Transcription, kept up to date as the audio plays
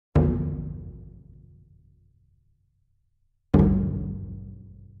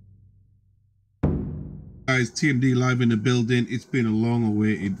Guys, TMD live in the building. It's been a long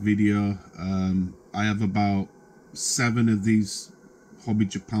awaited video. I have about 7 of these Hobby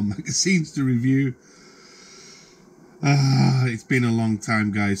Japan magazines to review. It's been a long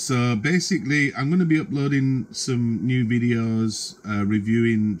time, guys. So basically I'm going to be uploading some new videos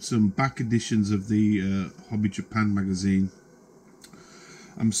reviewing some back editions of the Hobby Japan magazine.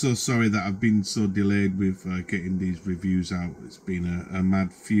 I'm so sorry that I've been so delayed with getting these reviews out. It's been a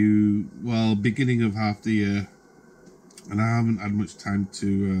mad few, well, beginning of half the year, and I haven't had much time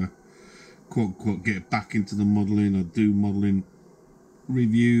to quote unquote get back into the modelling or do modelling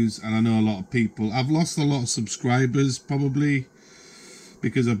reviews. And I know a lot of people, I've lost a lot of subscribers probably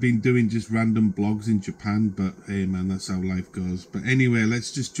because I've been doing just random blogs in Japan, but hey man, that's how life goes. But anyway,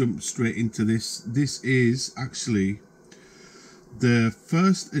 let's just jump straight into this. This is actually the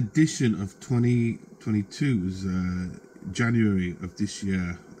first edition of 2022, is January of this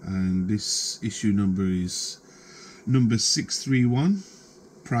year, and this issue number is number 631,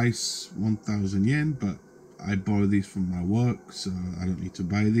 price 1,000 yen, but I borrow these from my work, so I don't need to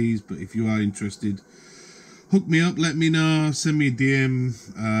buy these. But if you are interested, hook me up, let me know, send me a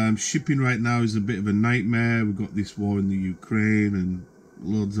DM. Shipping right now is a bit of a nightmare. We've got this war in the Ukraine and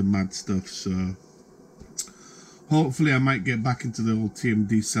loads of mad stuff, so hopefully I might get back into the old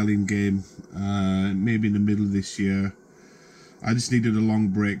TMD selling game, maybe in the middle of this year. I just needed a long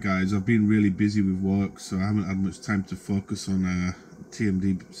break, guys. I've been really busy with work, so I haven't had much time to focus on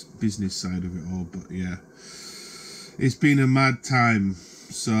TMD business side of it all. But yeah, it's been a mad time.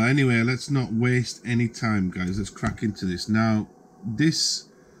 So anyway, let's not waste any time, guys. Let's crack into this. Now, this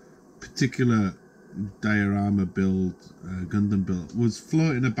particular diorama build, Gundam build, was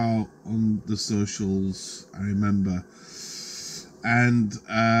floating about on the socials, I remember, and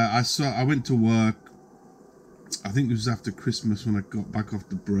I went to work, I think it was after Christmas when I got back off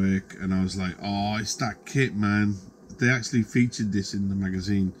the break, and I was like, oh, it's that kit, man. They actually featured this in the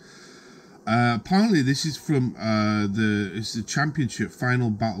magazine. Apparently this is from it's the championship final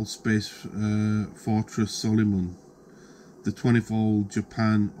battle space Fortress Solomon, the 24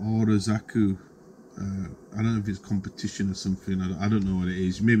 Japan Orozaku. I don't know if it's competition or something. I don't know what it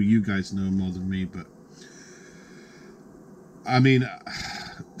is. Maybe you guys know more than me, but I mean,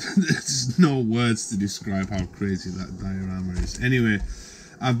 there's no words to describe how crazy that diorama is. Anyway,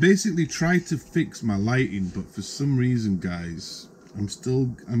 I've basically tried to fix my lighting, but for some reason, guys,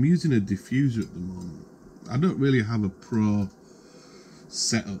 I'm using a diffuser at the moment. I don't really have a pro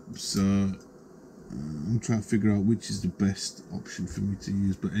setup, so I'm trying to figure out which is the best option for me to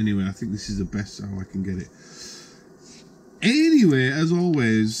use. But anyway, I think this is the best how I can get it. Anyway, as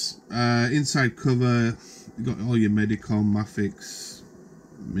always, inside cover, you got all your Medicom, Mafix,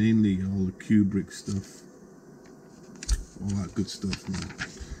 mainly all the Kubrick stuff, all that good stuff, man.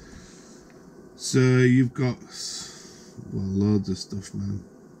 So you've got, well, loads of stuff, man.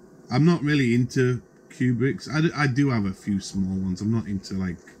 I'm not really into Kubricks. I do have a few small ones. I'm not into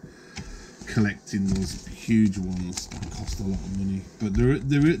like collecting those huge ones that cost a lot of money, but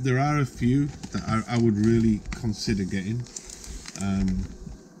there are a few that I would really consider getting,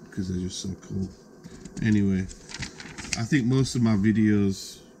 because they're just so cool. Anyway, I think most of my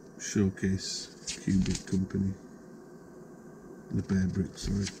videos showcase Kubrick Company, the Bear Brick,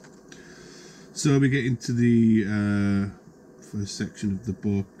 sorry. So we get into the first section of the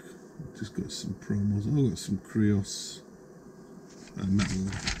book. Just got some promos. Oh, got some Krios metal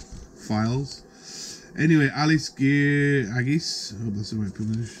files. Anyway, Alice Gear Agis, I hope that's the right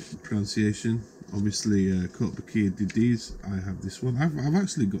pronunciation. Obviously, Kotobukiya did these. I have this one. I've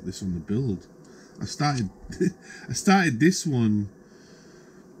actually got this on the build. I started this one.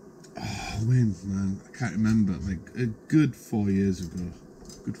 Oh, when, man? I can't remember. Like a good 4 years ago.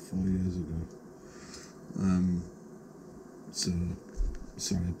 Good 4 years ago. So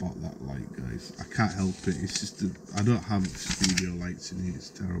sorry about that light, guys. I can't help it. It's just I don't have studio lights in here. It's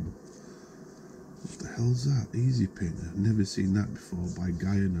terrible. What the hell's that? Easy Paint. I've never seen that before by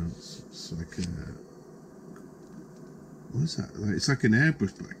Gaia Notes. It's like a, what is that? Like, it's like an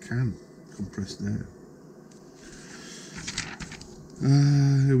airbrush, but a can. Compressed air.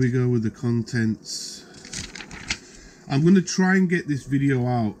 Here we go with the contents. I'm going to try and get this video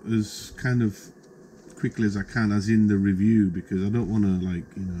out as kind of quickly as I can, as in the review, because I don't want to, like,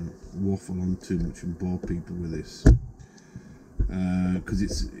 you know, waffle on too much and bore people with this. Because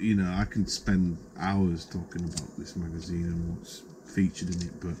it's, you know, I can spend hours talking about this magazine and what's featured in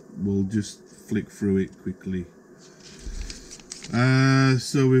it, but we'll just flick through it quickly.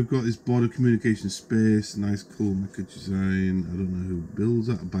 So we've got this border communication space, nice cool mecha design. I don't know who builds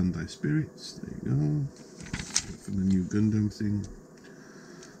that. Bandai Spirits, there you go, from the new Gundam thing.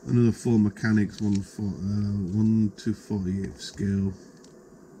 Another 4 mechanics, 1 to 48 scale.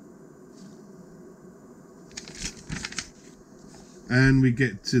 And we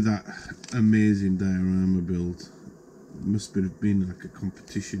get to that amazing diorama build. It must have been like a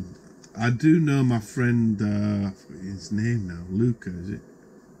competition. I do know my friend, I forget his name now, Luca, is it?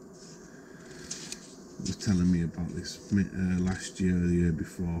 He was telling me about this last year or the year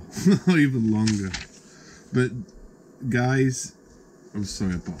before, or even longer. But guys, I'm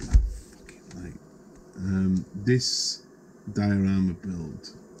sorry about that fucking light. This diorama build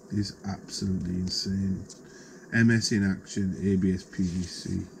is absolutely insane. MS in action, ABS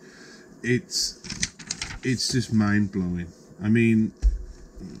PVC. It's just mind blowing. I mean,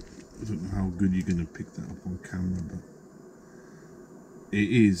 I don't know how good you're gonna pick that up on camera, but it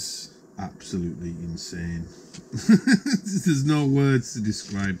is absolutely insane. There's no words to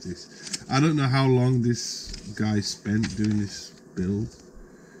describe this. I don't know how long this guy spent doing this build.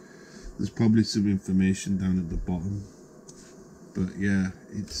 There's probably some information down at the bottom, but yeah,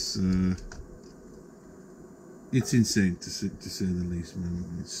 it's insane to say the least, man.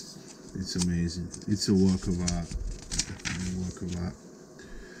 It's amazing. It's a work of art. Definitely a work of art.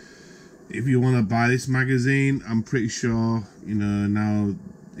 If you want to buy this magazine, I'm pretty sure, you know, now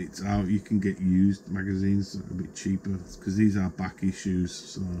it's out, you can get used magazines a bit cheaper, because these are back issues.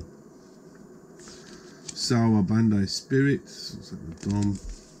 So Sour Bandai Spirits, looks like the Dom.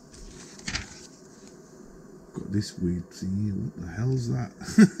 Got this weird thing here. What the hell's that?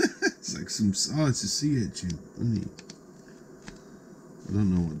 It's like some, oh, it's a sea urchin, isn't it? I don't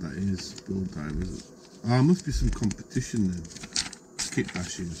know what that is. Build divers. Oh, it must be some competition then. Kit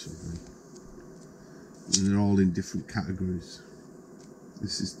bashing or something. And they're all in different categories.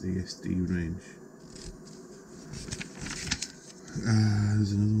 This is the SD range.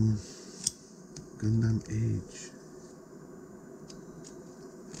 There's another one. Gundam Age.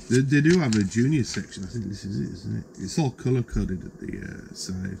 They do have a junior section. I think this is it, isn't it? It's all colour coded at the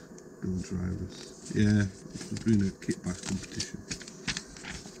side. Build drivers. Yeah, it's been a kit bash competition.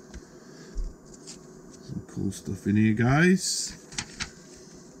 Some cool stuff in here, guys.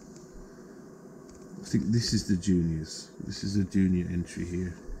 I think this is the juniors. This is a junior entry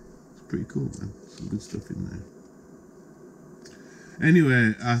here. It's pretty cool, man. Some good stuff in there.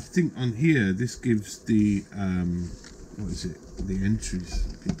 Anyway, I think on here this gives the what is it? The entries,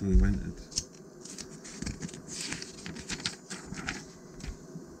 people who entered.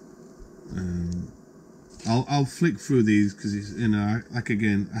 I'll flick through these because it's, you know, like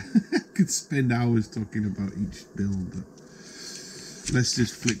again, I could spend hours talking about each build, but let's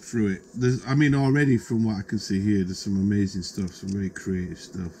just flick through it. There's, I mean, already from what I can see here, there's some amazing stuff, some very creative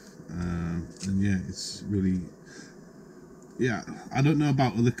stuff, and yeah, it's really, yeah, I don't know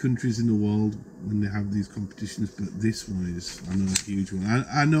about other countries in the world when they have these competitions, but this one is, I know, a huge one.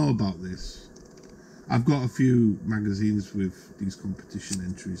 I know about this. I've got a few magazines with these competition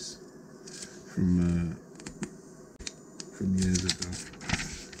entries from years ago.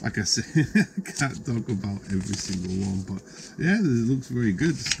 Like I said, I can't talk about every single one, but yeah, it looks very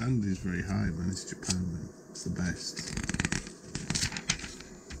good. The standard is very high, man. It's Japan, man. It's the best.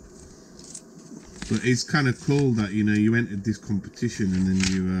 But it's kind of cool that, you know, you entered this competition and then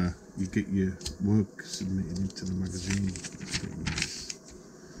you get your work submitted into the magazine. It's pretty nice.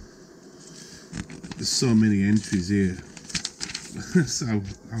 There's so many entries here. That's how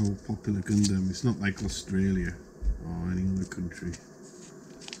popular Gundam. It's not like Australia or any other country.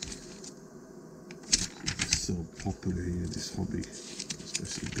 It's so popular here, this hobby,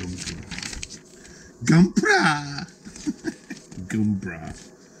 especially Gumpra. Gumbra.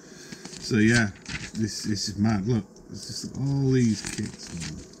 So yeah, this is mad. Look, it's just all these kits,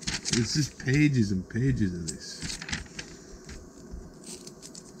 man. There's just pages and pages of this.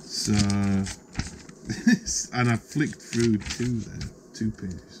 So, and I flicked through two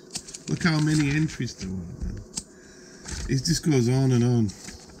pages. Look how many entries there were, man. It just goes on and on.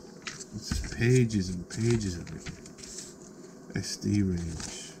 It's just pages and pages of it. SD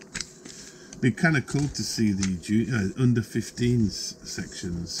range. It'd be kind of cool to see the under 15s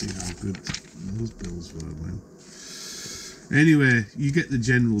section and see how good those builds were, man. Anyway, you get the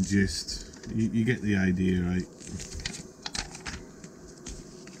general gist. You get the idea, right?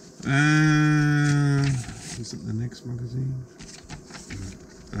 Is it the next magazine?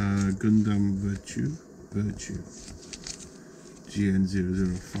 Gundam Virtue.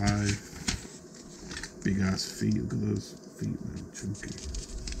 GN005. Big ass feet. Look at those feet, man. Chunky.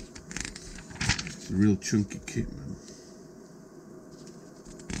 It's a real chunky kit, man.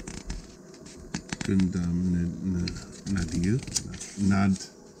 Gundam Nalid.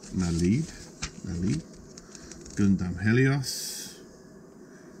 Gundam Helios.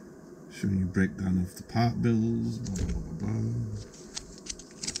 Showing you breakdown of the part bills, blah, blah, blah, blah.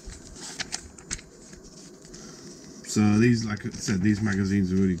 So these, like I said, these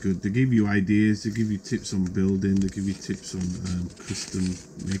magazines are really good. They give you ideas, they give you tips on building, they give you tips on custom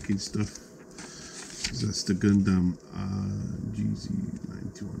making stuff. So that's the Gundam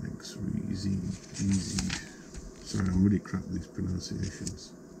GZ91X GZ. Sorry, I'm really crap at these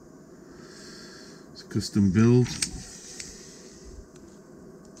pronunciations. It's a custom build.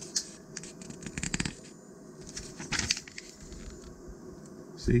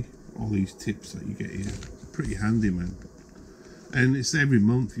 See, all these tips that you get here. Pretty handy, man. And it's every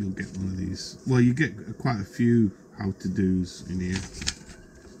month you'll get one of these. Well, you get quite a few how-to-dos in here.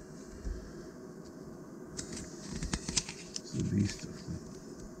 So these stuff, man.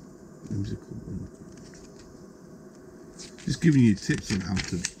 Whimsical one. Just giving you tips on how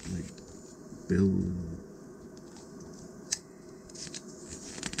to like build.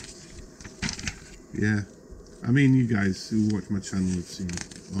 Yeah. I mean, you guys who watch my channel have seen,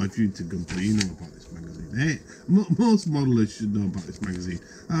 or if you're into Gunpla, you know about this magazine. Hey, most modelers should know about this magazine.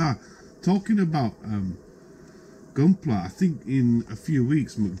 Talking about Gunpla, I think in a few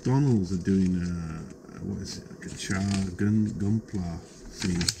weeks McDonald's are doing what is it, like a Gunpla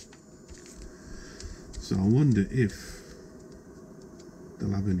thing. So I wonder if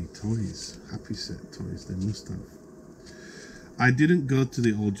they'll have any toys, Happy Set toys. They must have. I didn't go to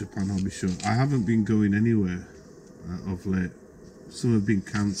the All Japan Hobby Show. I haven't been going anywhere of late. Some have been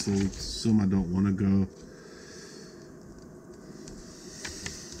cancelled, some I don't want to go.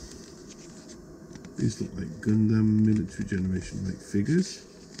 These look like Gundam military generation like figures.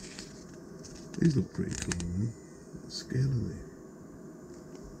 These look pretty cool, man. What scale are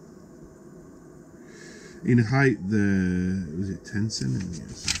they? In height, was it 10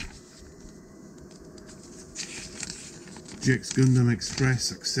 centimeters? GX Gundam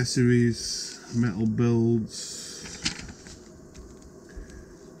Express accessories, metal builds.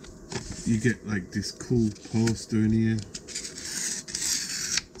 You get like this cool poster in here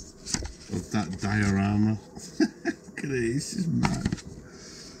of that diorama. Look at it, it's just mad.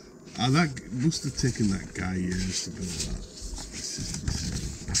 That must have taken that guy years to build that. It's just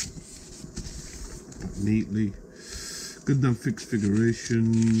insane. But neatly. Gundam fixed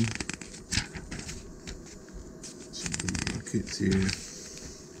figuration. Kits here.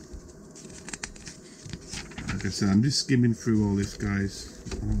 Like I said, I'm just skimming through all this, guys.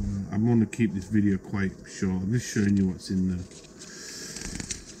 I want to keep this video quite short. I'm just showing you what's in there.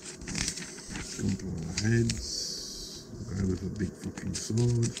 Couple of heads. A guy with a big fucking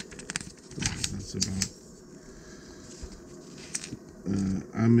sword. That's about.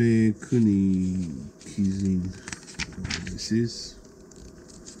 Ame Kuni Kizin. I don't know what this is.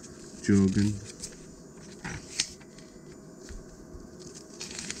 Jogan.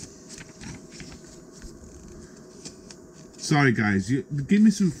 Sorry guys, give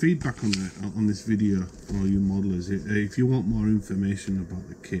me some feedback on this video for all you modelers. If you want more information about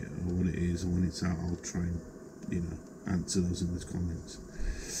the kit or what it is and when it's out, I'll try and, you know, answer those in the comments.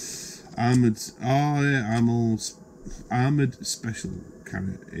 Armored Special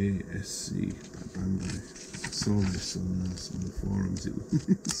Carrier ASC by Bandai. I saw this on some of the forums. It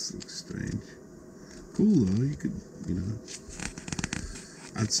looks strange. Cool though, you could, you know,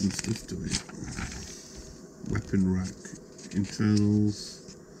 add some stuff to it. Weapon rack.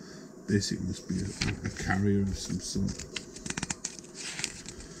 Internals. Basic must be a carrier of some sort.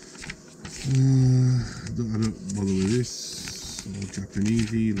 I don't bother with this. All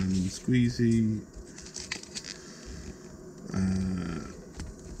Japanesey, lemon squeezy.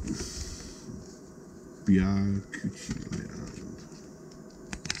 Byakuchi layout.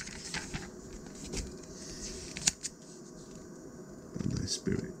 Bandai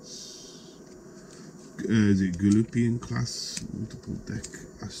Spirits. Is it Gulupian class, multiple deck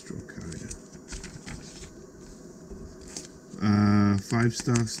Astro Carrier.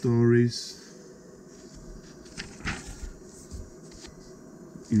 5-star stories.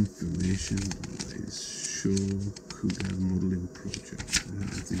 Information is Shokugan modeling project. I don't know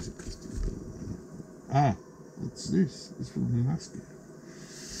if these are custom built or not. Ah, what's this? This from Alaska.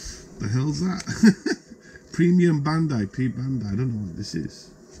 The hell's that? Premium Bandai, P Bandai. I don't know what this is.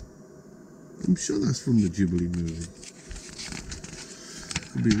 I'm sure that's from the Ghibli movie.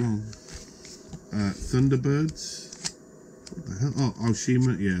 Could be wrong. Thunderbirds. What the hell? Oh,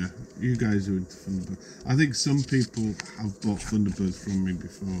 Aoshima. Yeah, you guys are into Thunderbirds. I think some people have bought Thunderbirds from me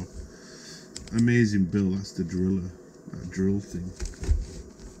before. Amazing build. That's the driller. That drill thing.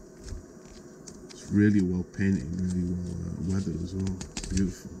 It's really well painted, really well weathered as well.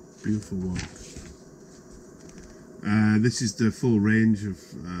 Beautiful, beautiful work. This is the full range of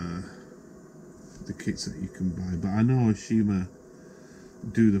the kits that you can buy, but I know Oshima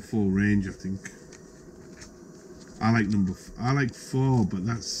do the full range. I think I like 4, but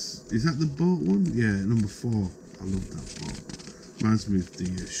is that the boat one? Yeah, number 4. I love that boat. Reminds me of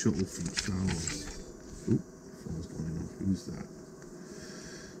the shuttle from Star Wars. Oop, 4's going off. Who's that?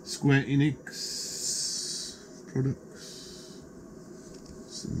 Square Enix products.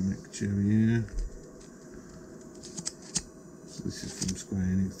 Some mech cherry here. So this is from Square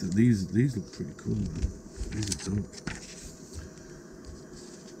Enix. These look pretty cool, man. These are dope.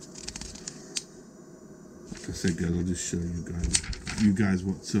 Like I said, guys, I'll just show you guys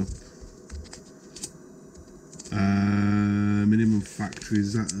what's up. Minimum factory,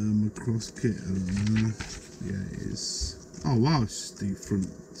 is that Macross kit? I don't know. Yeah, it is. Oh wow, it's the front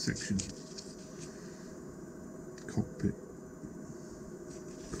section. Cockpit.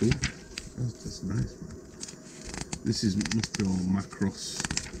 Cool. That's nice, man. This must be all Macross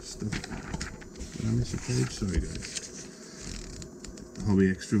stuff. Did I miss a page? Sorry, guys. Hobby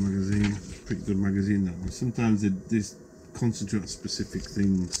Extra magazine. Pretty good magazine, that one. Sometimes they concentrate on specific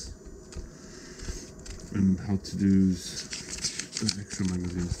things, and how to do's. That Extra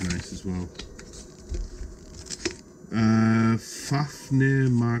magazine's nice as well. Fafnir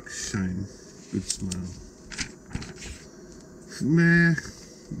Mark Shine. Good smile. Meh.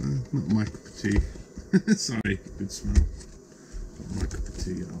 Not my cup of tea. Sorry, good smell. Not my cup of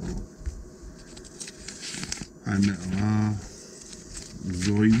tea at all. High Metal R.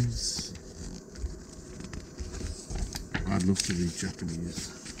 Zoids. I'd love to read Japanese.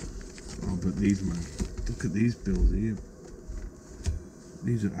 Oh, but these, man. Look at these bills here.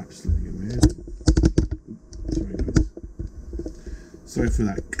 These are absolutely amazing. Sorry, guys. Sorry for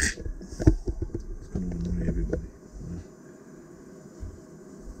that. It's going to annoy everybody.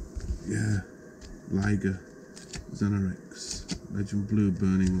 Yeah. Liger. Xanarex. Legend Blue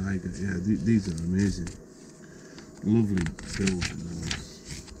Burning Liger. Yeah, these are amazing. Lovely build.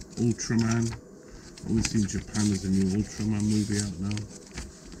 Ultraman. Obviously in Japan there's a new Ultraman movie out now.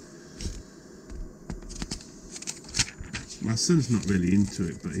 My son's not really into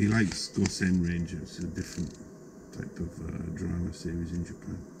it, but he likes Gosen Ranger. It's a different type of drama series in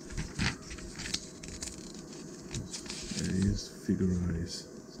Japan. There he is, Figure Eyes.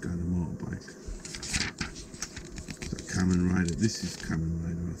 This guy on a motorbike. Is that Kamen Rider? This is Kamen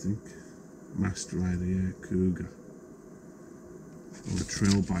Rider, I think. Master Rider, yeah, Cougar. Or a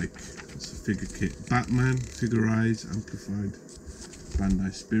trail bike. It's a figure kit. Batman, Figure Eyes, Amplified.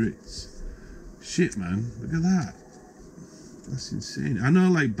 Bandai Spirits. Shit, man, look at that. That's insane. I know,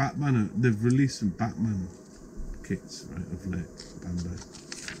 like Batman, they've released some Batman kits, right, of late. Bandai.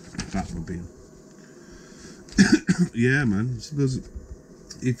 Batmobile. Yeah, man. I suppose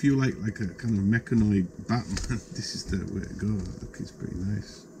if you like a kind of mechanoid Batman, this is the way to go. Look, it's pretty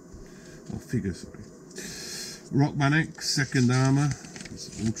nice. Or figure, sorry. Rockman X, Second Armor. It's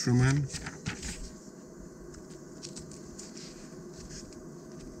Ultraman.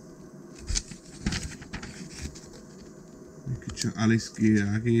 Alice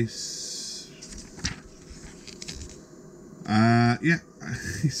Gearagis. Yeah,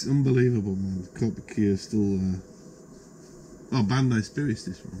 it's unbelievable, man. Copper Kia still. Oh, Bandai Spirits,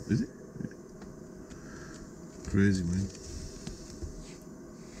 this one, is it? Yeah. Crazy, man.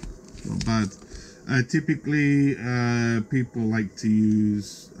 Not bad. Typically, people like to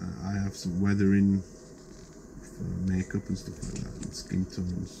use. I have some weathering for makeup and stuff like that, and skin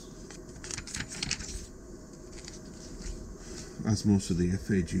tones. As most of the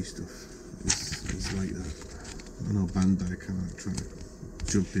FAG stuff is like that. I know Bandai can't try to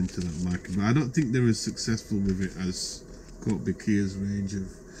jump into that market, but I don't think they're as successful with it as Kobe Kia's range of,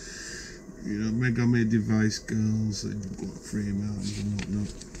 you know, Megami device girls and you've got frame arms and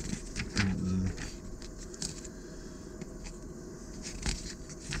whatnot.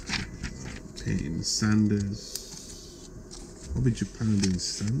 Painting Sanders. Hobby Japan doing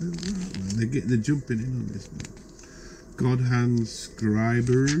Sanders, right, man. They're jumping in on this, man. God Hand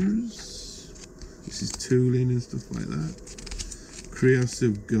Scribers. This is tooling and stuff like that. Krios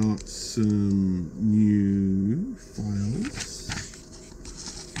have got some new files.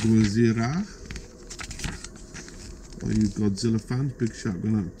 Gozira. All you Godzilla fans, big shout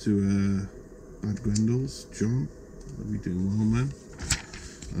going out to Bad Grendels. John, hope you're doing well, man.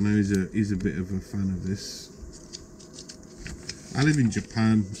 I know he's a bit of a fan of this. I live in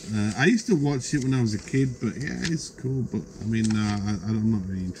Japan. I used to watch it when I was a kid, but yeah, it's cool. But I mean, I'm not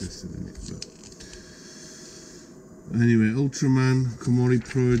really interested in it. But anyway, Ultraman, Komori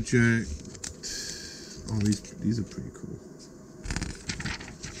Project. Oh, these are pretty cool.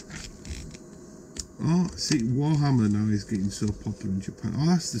 Oh, see, Warhammer now is getting so popular in Japan. Oh,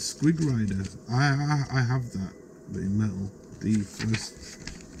 that's the Squid Rider. I have that, but in metal. The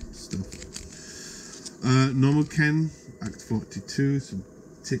first stuff. Nomoken, Act 42. Some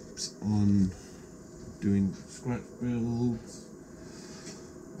tips on doing scratch builds.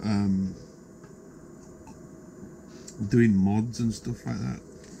 Doing mods and stuff like that.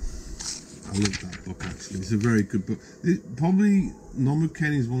 I love that book actually. It's a very good book. Probably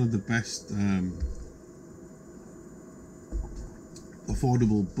Nomoken is one of the best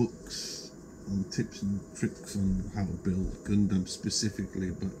affordable books on tips and tricks on how to build Gundam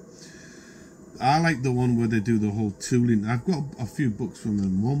specifically, but I like the one where they do the whole tooling. I've got a few books from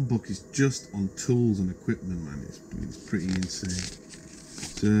them. One book is just on tools and equipment, man. It's pretty insane.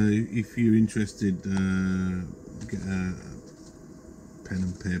 So if you're interested, get a pen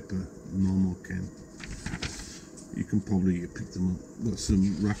and paper, Nomoken. You can probably pick them up. Got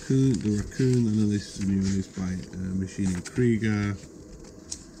some raccoon. The raccoon. I know this is new released by Machine and Krieger.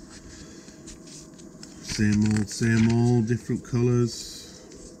 Same old, different colours.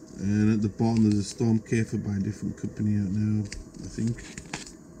 And at the bottom there's a Stormcafer by a different company out now, I think.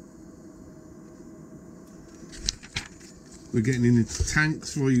 We're getting into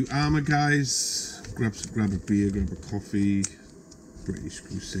tanks for you armour guys. Grab a beer, grab a coffee. British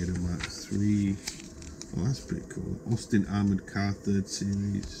Crusader Mark III. Oh, that's pretty cool. Austin Armoured Car 3rd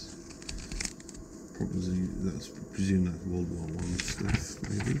Series. Probably, presume that's World War I stuff,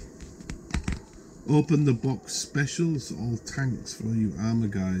 maybe. Open the box specials, all tanks for you armour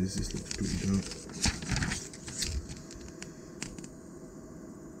guys. This looks pretty dope.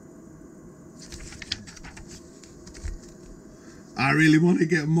 I really want to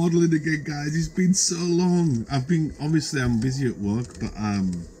get modelling again, guys. It's been so long. Obviously I'm busy at work, but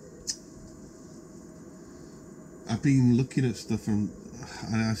I've been looking at stuff and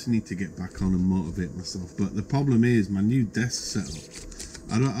I just need to get back on and motivate myself. But the problem is my new desk setup.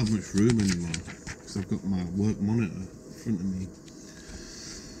 I don't have much room anymore. I've got my work monitor in front of me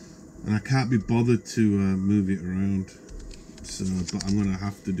and I can't be bothered to move it around, so but I'm gonna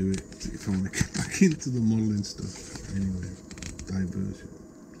have to do it if I want to get back into the modeling stuff. Anyway, diversion.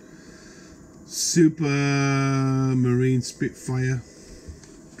 Super Marine Spitfire,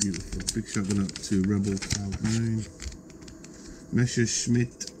 beautiful. Big shout out to Rebel Cloud 9.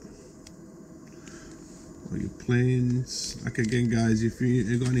 Messerschmitt. All your planes. Like again guys, if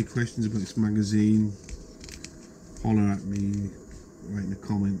you've got any questions about this magazine, holler at me, write in the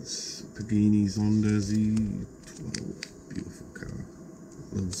comments. Pagani Zonda Z12, beautiful car,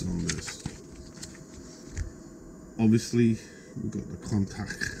 love Zondas. Obviously we've got the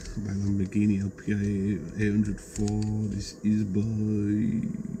Contact by Lamborghini LPI 804. This is by,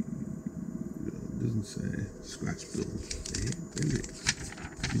 it doesn't say, scratch build. Really,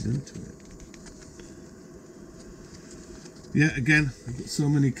 he's into it. Yeah, again, I've got so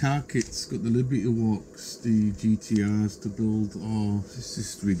many car kits. Got the Liberty Walks, the GTRs to build. Oh, it's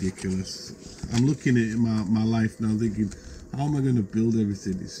just ridiculous. I'm looking at my life now thinking, how am I going to build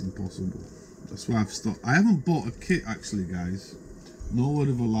everything? It's impossible. That's why I've stopped. I haven't bought a kit actually, guys. No word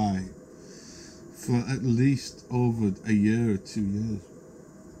of a lie. For at least over a year or 2 years.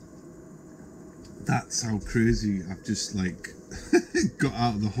 That's how crazy I've just like got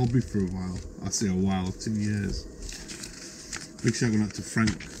out of the hobby for a while. I say a while, 2 years. Big shout out to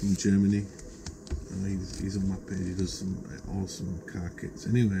Frank from Germany. He's on my page. He does some awesome car kits.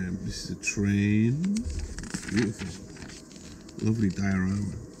 Anyway, this is a train. Beautiful, lovely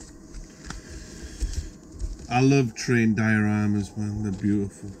diorama. I love train dioramas, man. They're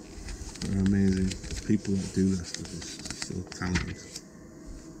beautiful. They're amazing. The people that do that stuff is so talented.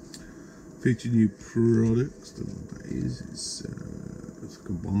 Feature new products. Don't know what that is. It's like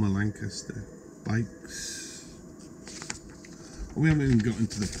a bomber Lancaster. Bikes. We haven't even got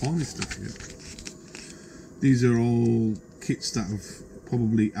into the pony stuff yet. These are all kits that are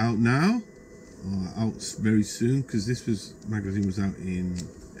probably out now, or out very soon, because this magazine was out in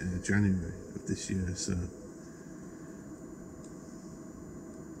January of this year. So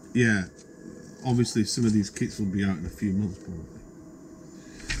yeah, obviously some of these kits will be out in a few months probably.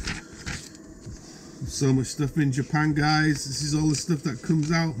 So much stuff in Japan, guys. This is all the stuff that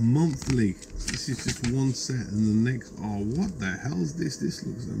comes out monthly. This is just one set and the next. Oh, what the hell is this? This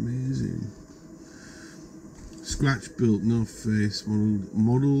looks amazing. Scratch built, no face,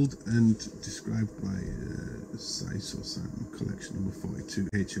 modeled and described by Saiso-san, collection number 42,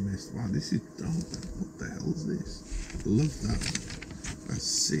 HMS. Wow, this is dope. What the hell is this? Love that one. That's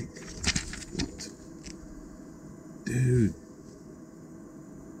sick. What? Dude.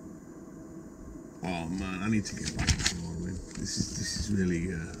 Oh man, I need to get back to modeling. This is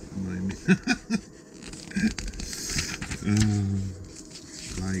really annoying me.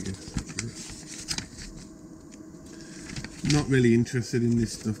 Liger. Not really interested in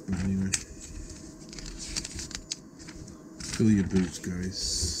this stuff, but anyway. Fill your boots, guys.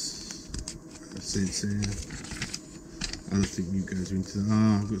 Saint Seiya. I don't think you guys are into that.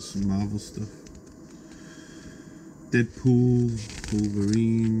 Ah, I've got some Marvel stuff. Deadpool,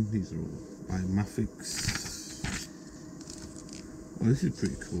 Wolverine. These are all Biomafics. Oh, this is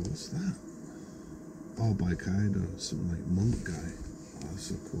pretty cool. What's that? Oh, by Kaido. Some like monk guy. Oh, that's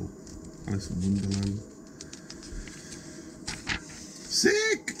so cool. Alice in Wonderland.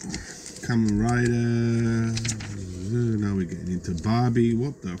 Sick! Kamen Rider. Now we're getting into Barbie.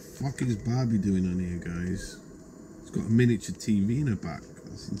 What the fuck is Barbie doing on here, guys? It's got a miniature TV in her back.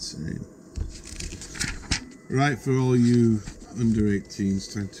 That's insane. Right, for all you under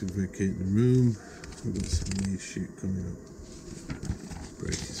 18s, time to vacate the room. We've got some new shit coming up.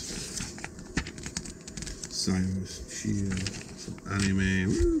 Break his Cyrus, Chia, some anime.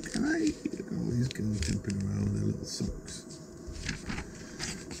 Woo, kawaii! Look at all these girls jumping around with their little socks.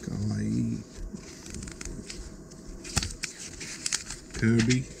 Kawaii.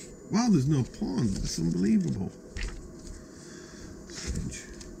 Kirby. Wow, there's no porn. That's unbelievable. Strange.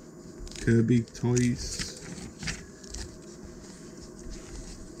 Kirby toys.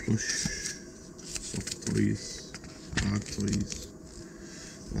 Plush. Soft toys. Hard toys.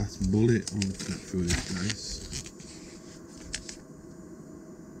 That's Bullet. I'm gonna flip through this, guys.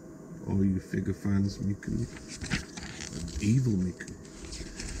 All you figure fans, Miku. Evil Miku.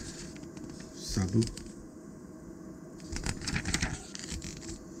 Sabu.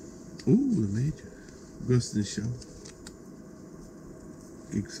 Ooh, the Major. Ghost in the Shell.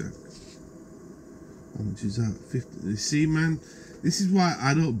 Gig Sack. How much is that? 50. You see, man, this is why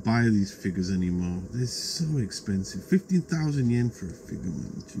I don't buy these figures anymore. They're so expensive. 15,000 yen for a figure,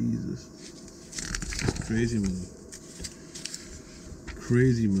 man. Jesus. Crazy money.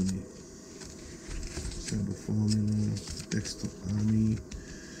 Crazy money. Cyber Formula. Desktop Army.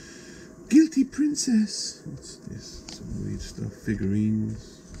 Guilty Princess. What's this? Some weird stuff.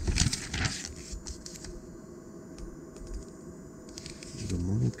 Figurines. There's a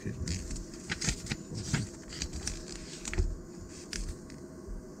model kit, man. Awesome.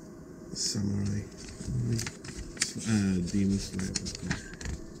 Samurai. Demon Slayer.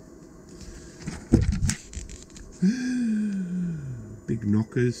 Big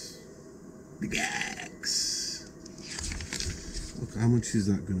knockers. Big axe. Look, how much is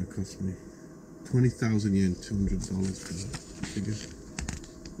that going to cost me? 20,000 yen, $200 for that figure.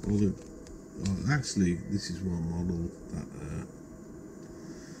 All the, actually, this is one model that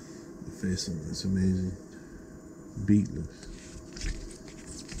the face on it's amazing. Beatless.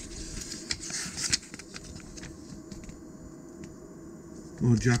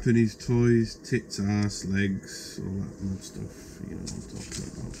 More Japanese toys, tits, ass, legs, all that mad stuff. You know what I'm talking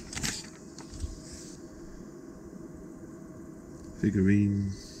about.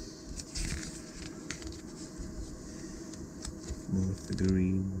 Figurines. More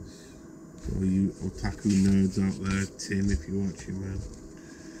figurines. For all you otaku nerds out there, Tim, if you're watching, man.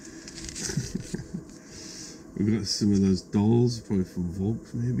 We've got some of those dolls, probably from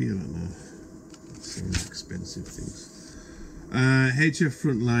Volks, maybe, I don't know. Some expensive things. HF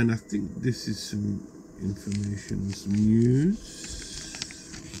Frontline, I think this is some information, some news.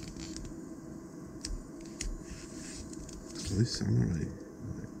 Oh, this samurai,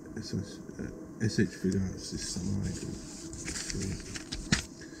 SH Figure Arts, this samurai group.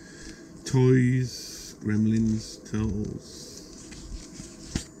 Toys, Gremlins, Turtles.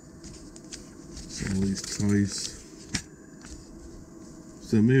 So all these toys.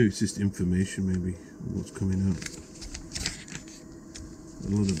 So maybe it's just information, maybe, what's coming up. A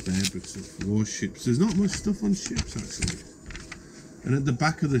lot of bear bricks of warships. There's not much stuff on ships, actually. And at the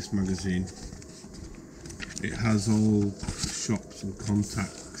back of this magazine, it has all shops and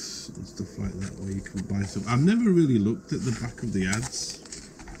contacts and stuff like that where you can buy stuff. I've never really looked at the back of the ads.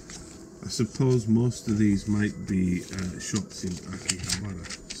 I suppose most of these might be shops in Akihabara.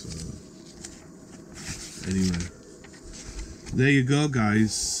 So anyway, there you go,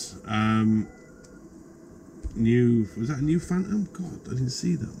 guys. Was that a new Phantom? God, I didn't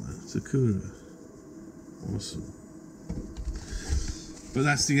see that, man. Sakura. Awesome. But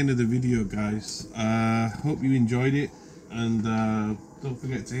that's the end of the video, guys. Hope you enjoyed it, and don't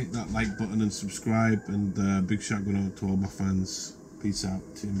forget to hit that like button and subscribe, and big shout out to all my fans. Peace out.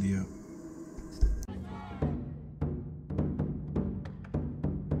 Tim D out.